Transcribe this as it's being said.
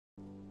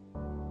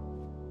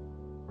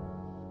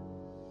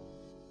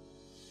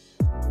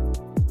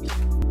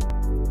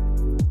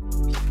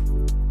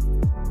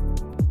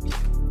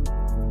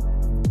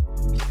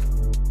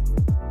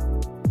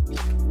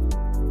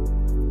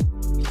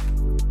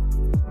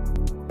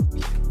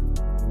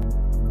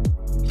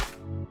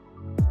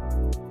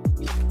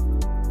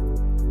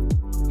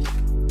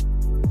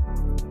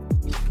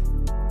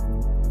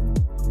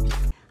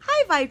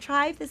Vibe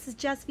Tribe. This is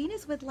Jess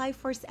Venus with Life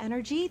Force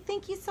Energy.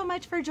 Thank you so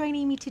much for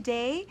joining me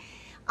today.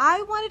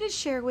 I wanted to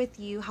share with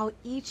you how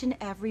each and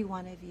every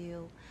one of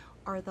you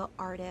are the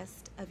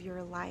artist of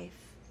your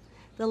life.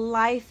 The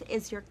life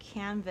is your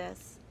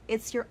canvas.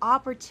 It's your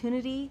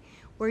opportunity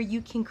where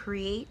you can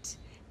create,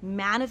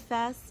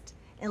 manifest,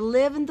 and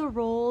live in the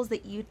roles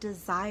that you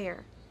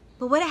desire.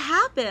 But what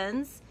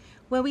happens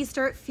when we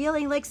start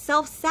feeling like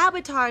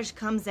self-sabotage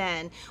comes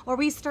in, or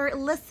we start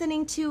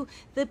listening to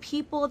the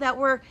people that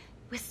were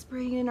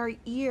whispering in our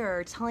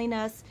ear, telling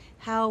us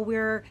how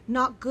we're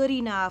not good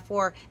enough,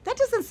 or that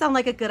doesn't sound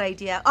like a good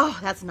idea. Oh,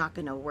 that's not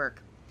gonna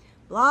work.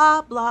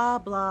 Blah, blah,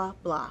 blah,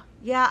 blah.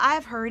 Yeah,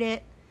 I've heard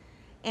it.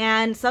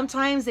 And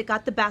sometimes it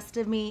got the best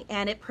of me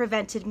and it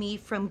prevented me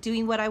from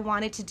doing what I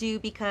wanted to do,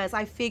 because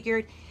I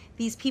figured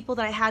these people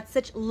that I had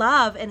such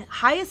love and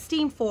high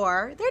esteem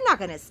for, they're not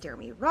gonna steer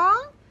me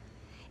wrong.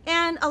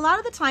 And a lot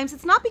of the times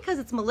it's not because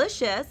it's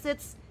malicious,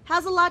 it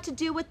has a lot to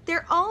do with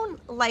their own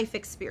life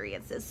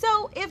experiences.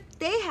 So if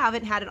they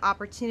haven't had an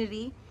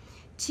opportunity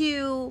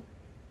to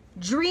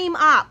dream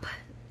up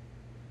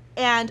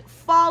and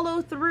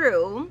follow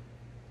through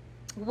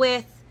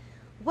with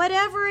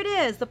whatever it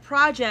is, the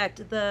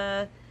project,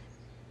 the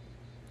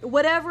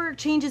whatever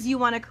changes you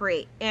want to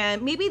create,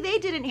 and maybe they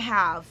didn't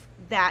have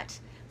that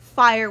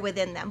fire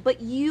within them, but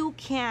you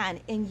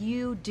can and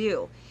you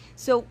do.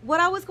 So what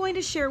I was going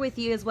to share with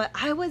you is what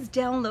I was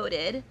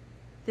downloaded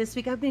this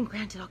week. I've been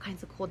granted all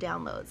kinds of cool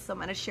downloads, so I'm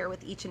going to share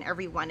with each and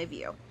every one of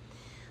you.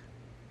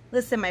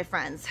 Listen, my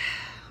friends,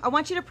 I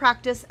want you to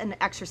practice an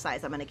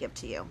exercise I'm going to give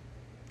to you.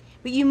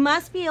 But you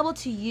must be able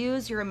to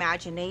use your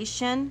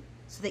imagination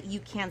so that you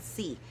can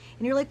see.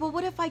 And you're like, well,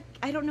 what if I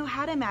don't know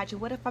how to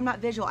imagine? What if I'm not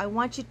visual? I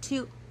want you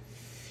to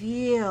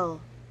feel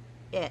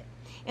it.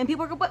 And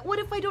people are going, but what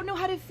if I don't know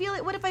how to feel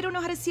it? What if I don't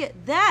know how to see it?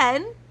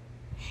 Then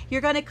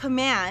you're going to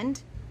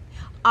command,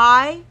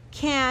 I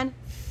can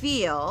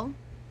feel,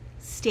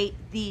 state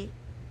the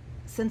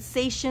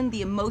sensation,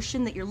 the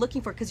emotion that you're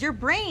looking for, because your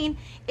brain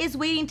is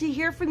waiting to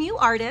hear from you,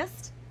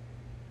 artist,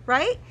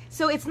 right?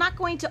 So it's not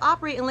going to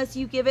operate unless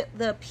you give it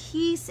the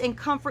peace and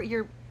comfort.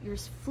 You're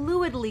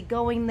fluidly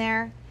going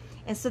there.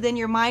 And so then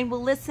your mind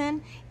will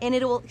listen, and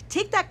it will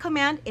take that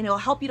command and it will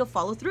help you to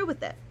follow through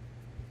with it.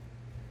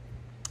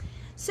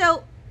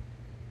 So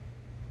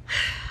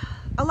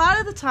a lot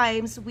of the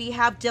times we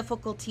have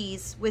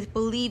difficulties with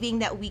believing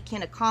that we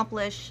can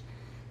accomplish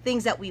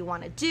things that we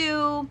want to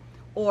do,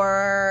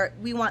 or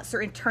we want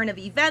certain turn of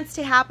events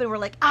to happen. We're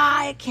like,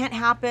 it can't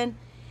happen.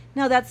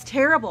 No, that's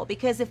terrible,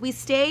 because if we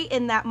stay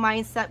in that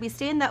mindset, we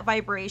stay in that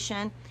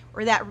vibration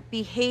or that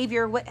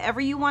behavior, whatever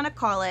you want to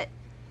call it,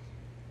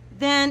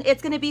 then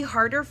it's going to be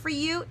harder for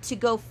you to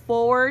go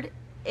forward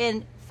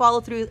and follow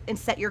through and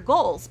set your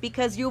goals,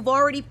 because you've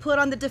already put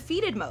on the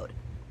defeated mode.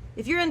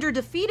 If you're under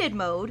defeated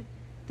mode,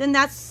 then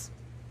that's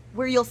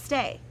where you'll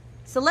stay.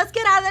 So let's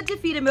get out of that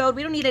defeated mode.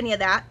 We don't need any of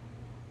that.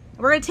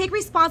 We're going to take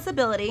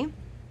responsibility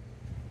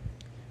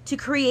to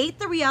create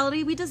the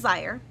reality we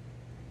desire.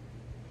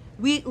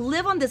 We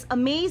live on this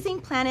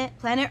amazing planet,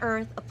 planet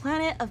Earth, a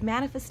planet of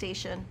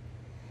manifestation.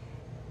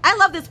 I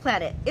love this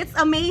planet. It's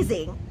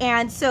amazing.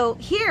 And so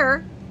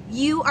here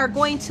you are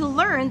going to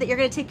learn that you're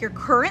going to take your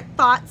current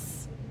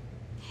thoughts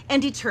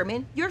and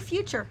determine your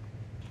future.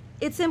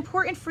 It's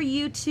important for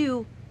you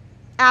to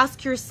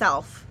ask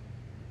yourself,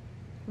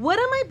 what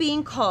am I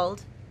being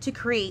called to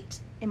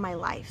create in my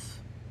life?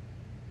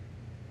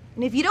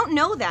 And if you don't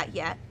know that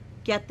yet,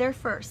 get there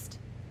first.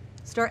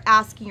 Start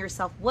asking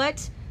yourself,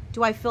 what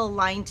do I feel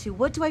aligned to?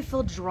 What do I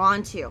feel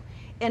drawn to?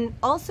 And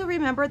also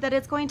remember that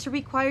it's going to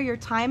require your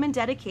time and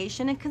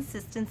dedication and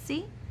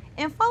consistency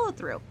and follow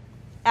through,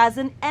 as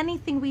in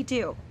anything we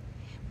do.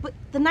 But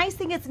the nice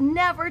thing, it's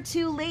never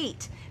too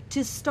late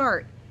to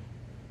start.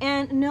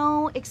 And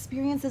no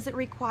experience isn't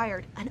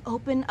required. An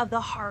open of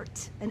the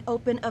heart, an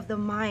open of the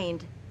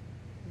mind.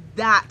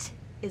 That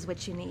is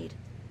what you need.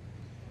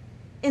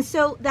 And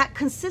so that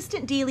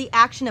consistent daily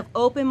action of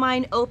open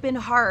mind, open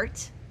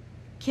heart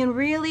can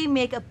really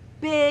make a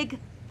big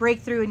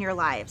breakthrough in your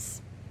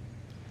lives.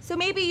 So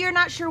maybe you're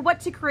not sure what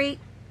to create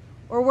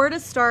or where to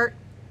start.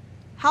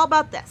 How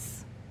about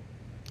this?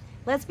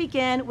 Let's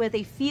begin with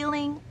a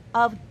feeling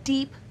of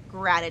deep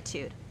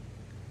gratitude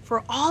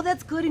for all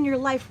that's good in your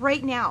life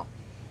right now.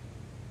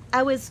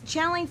 I was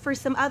channeling for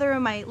some other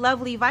of my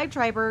lovely Vibe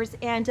Tribers,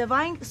 and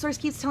Divine Source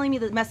keeps telling me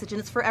the message,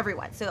 and it's for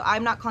everyone. So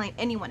I'm not calling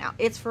anyone out.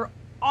 It's for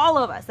all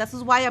of us. This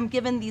is why I'm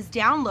given these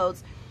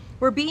downloads.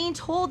 We're being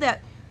told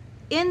that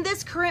in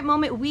this current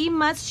moment, we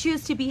must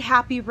choose to be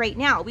happy right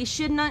now. We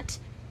should not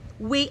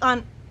wait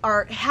on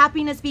our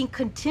happiness being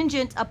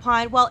contingent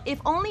upon, well, if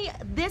only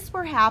this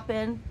were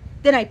happen,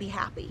 then I'd be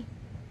happy.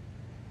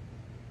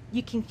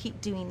 You can keep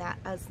doing that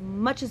as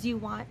much as you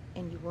want,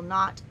 and you will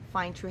not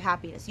find true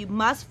happiness. You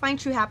must find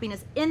true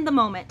happiness in the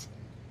moment,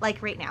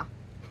 like right now.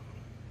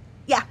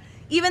 Yeah,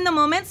 even the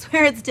moments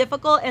where it's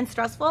difficult and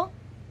stressful,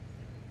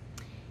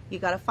 you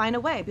got to find a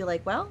way. Be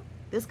like, well,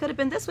 this could have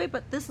been this way,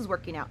 but this is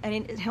working out. And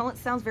it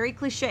sounds very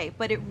cliche,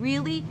 but it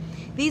really,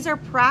 these are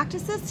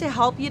practices to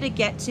help you to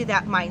get to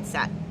that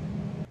mindset.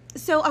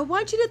 So I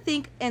want you to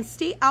think and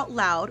state out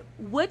loud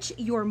which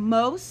you're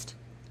most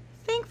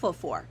thankful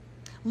for.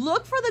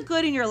 Look for the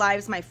good in your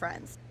lives, my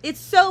friends. It's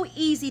so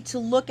easy to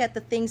look at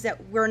the things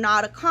that we're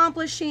not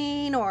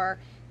accomplishing or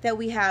that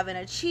we haven't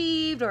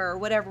achieved or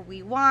whatever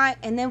we want,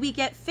 and then we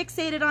get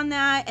fixated on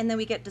that, and then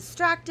we get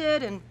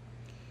distracted, and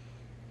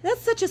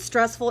that's such a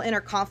stressful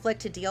inner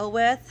conflict to deal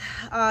with.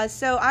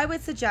 So I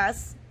would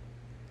suggest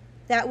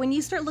that when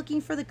you start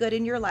looking for the good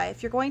in your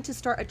life, you're going to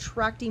start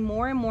attracting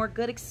more and more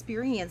good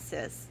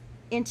experiences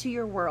into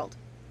your world.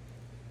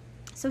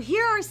 So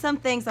here are some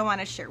things I want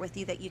to share with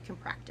you that you can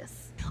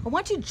practice. I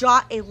want you to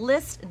jot a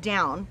list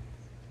down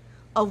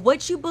of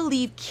what you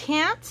believe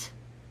can't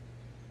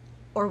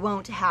or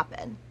won't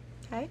happen.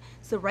 Okay?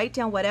 So write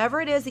down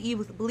whatever it is that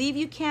you believe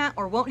you can't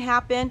or won't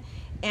happen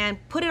and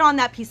put it on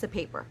that piece of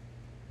paper.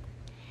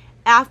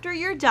 After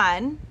you're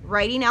done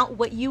writing out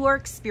what you are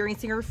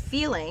experiencing or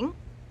feeling,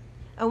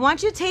 I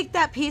want you to take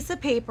that piece of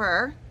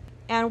paper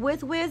and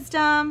with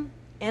wisdom,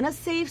 in a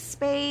safe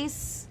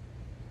space,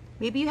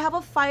 maybe you have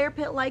a fire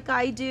pit like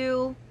I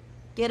do,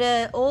 get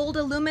an old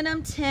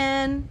aluminum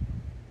tin,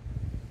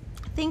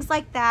 things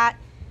like that.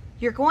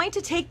 You're going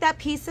to take that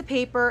piece of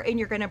paper and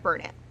you're going to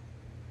burn it.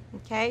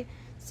 Okay?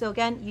 So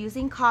again,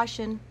 using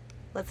caution,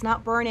 let's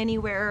not burn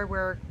anywhere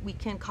where we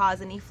can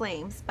cause any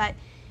flames. But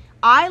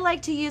I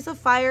like to use a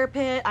fire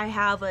pit. I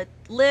have a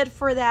lid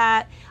for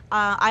that.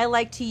 I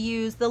like to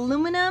use the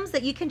aluminums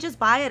that you can just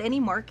buy at any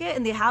market,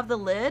 and they have the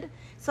lid.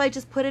 So I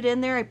just put it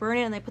in there, I burn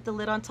it, and I put the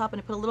lid on top,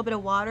 and I put a little bit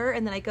of water,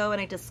 and then I go and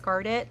I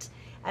discard it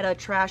at a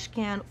trash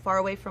can far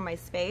away from my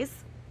space.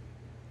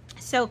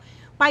 So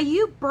by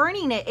you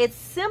burning it, it's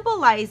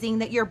symbolizing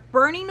that you're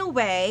burning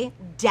away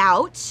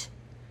doubt,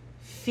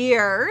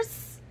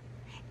 fears,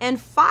 and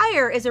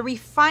fire is a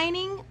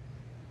refining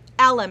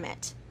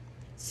element.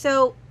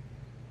 So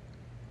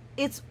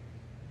it's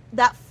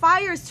that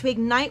fire is to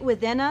ignite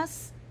within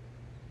us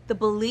the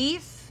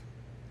belief,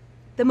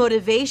 the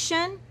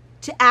motivation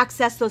to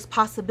access those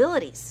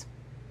possibilities.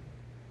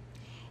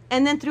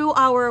 And then through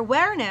our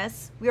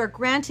awareness, we are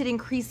granted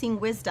increasing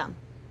wisdom.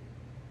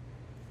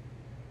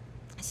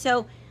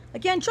 So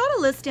again, jot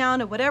a list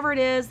down of whatever it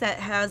is that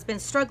has been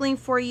struggling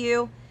for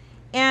you.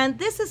 And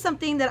this is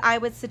something that I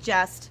would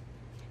suggest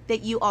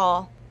that you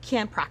all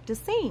can practice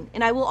saying.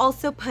 And I will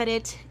also put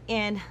it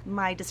in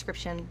my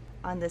description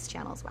on this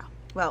channel as well.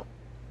 Well,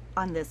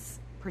 on this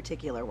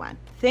particular one.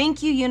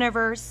 Thank you,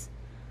 universe,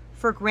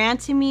 for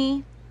granting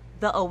me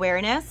the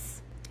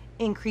awareness,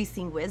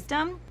 increasing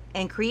wisdom,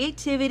 and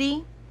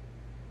creativity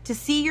to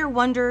see your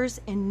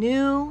wonders in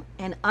new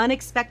and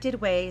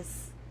unexpected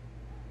ways.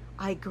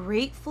 I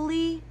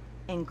gratefully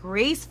and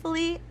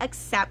gracefully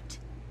accept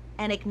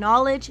and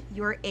acknowledge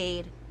your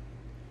aid.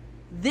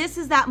 This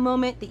is that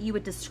moment that you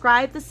would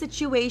describe the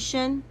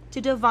situation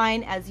to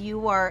divine as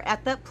you are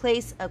at that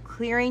place of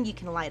clearing. You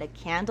can light a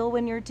candle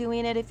when you're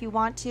doing it if you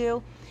want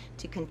to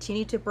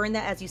continue to burn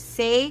that as you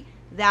say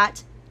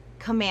that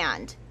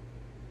command.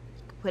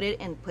 Put it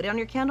on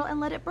your candle and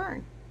let it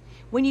burn.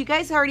 When you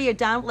guys already are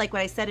done, like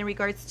what I said in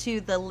regards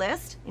to the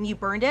list, and you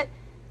burned it,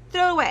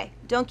 throw it away.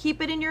 Don't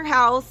keep it in your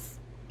house.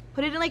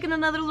 Put it in like in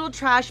another little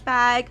trash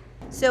bag.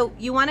 So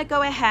you want to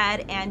go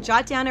ahead and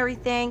jot down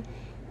everything.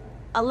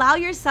 Allow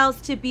yourselves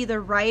to be the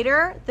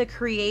writer, the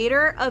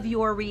creator of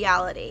your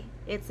reality.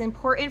 It's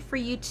important for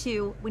you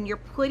to, when you're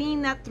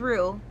putting that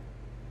through,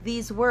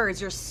 these words,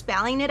 you're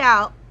spelling it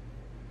out,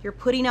 you're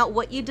putting out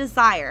what you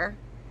desire,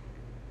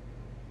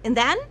 and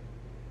then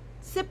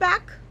sit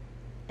back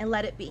and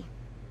let it be.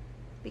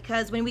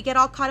 Because when we get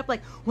all caught up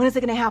like, when is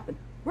it going to happen?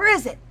 Where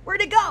is it?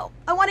 Where'd it go?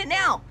 I want it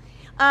now.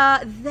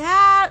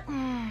 That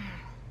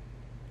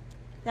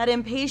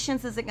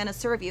impatience isn't going to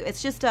serve you.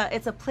 It's just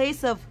it's a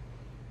place of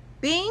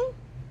being,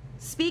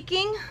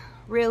 speaking,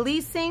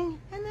 releasing,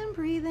 and then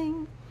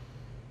breathing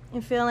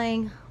and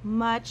feeling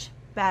much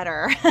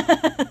better.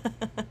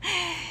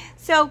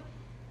 So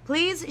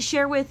please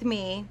share with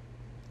me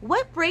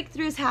what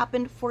breakthroughs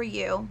happened for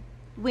you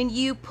when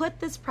you put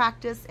this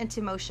practice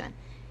into motion.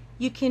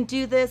 You can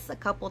do this a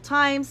couple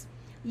times.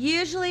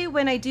 Usually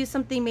when I do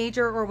something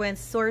major or when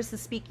Source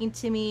is speaking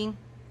to me,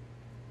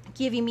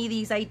 giving me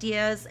these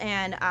ideas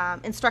and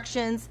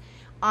instructions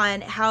on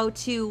how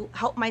to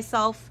help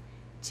myself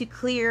to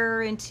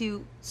clear and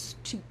to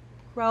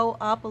grow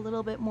up a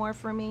little bit more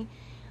for me,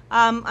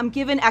 I'm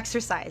given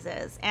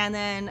exercises. And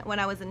then when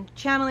I was in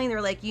channeling, they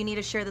were like, you need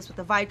to share this with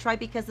the Vibe Tribe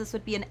because this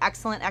would be an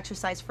excellent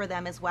exercise for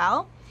them as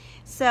well.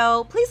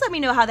 So please let me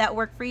know how that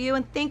worked for you.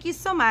 And thank you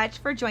so much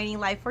for joining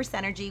Life Force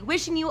Energy.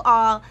 Wishing you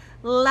all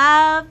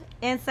love,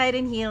 insight,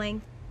 and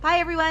healing. Bye,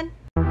 everyone.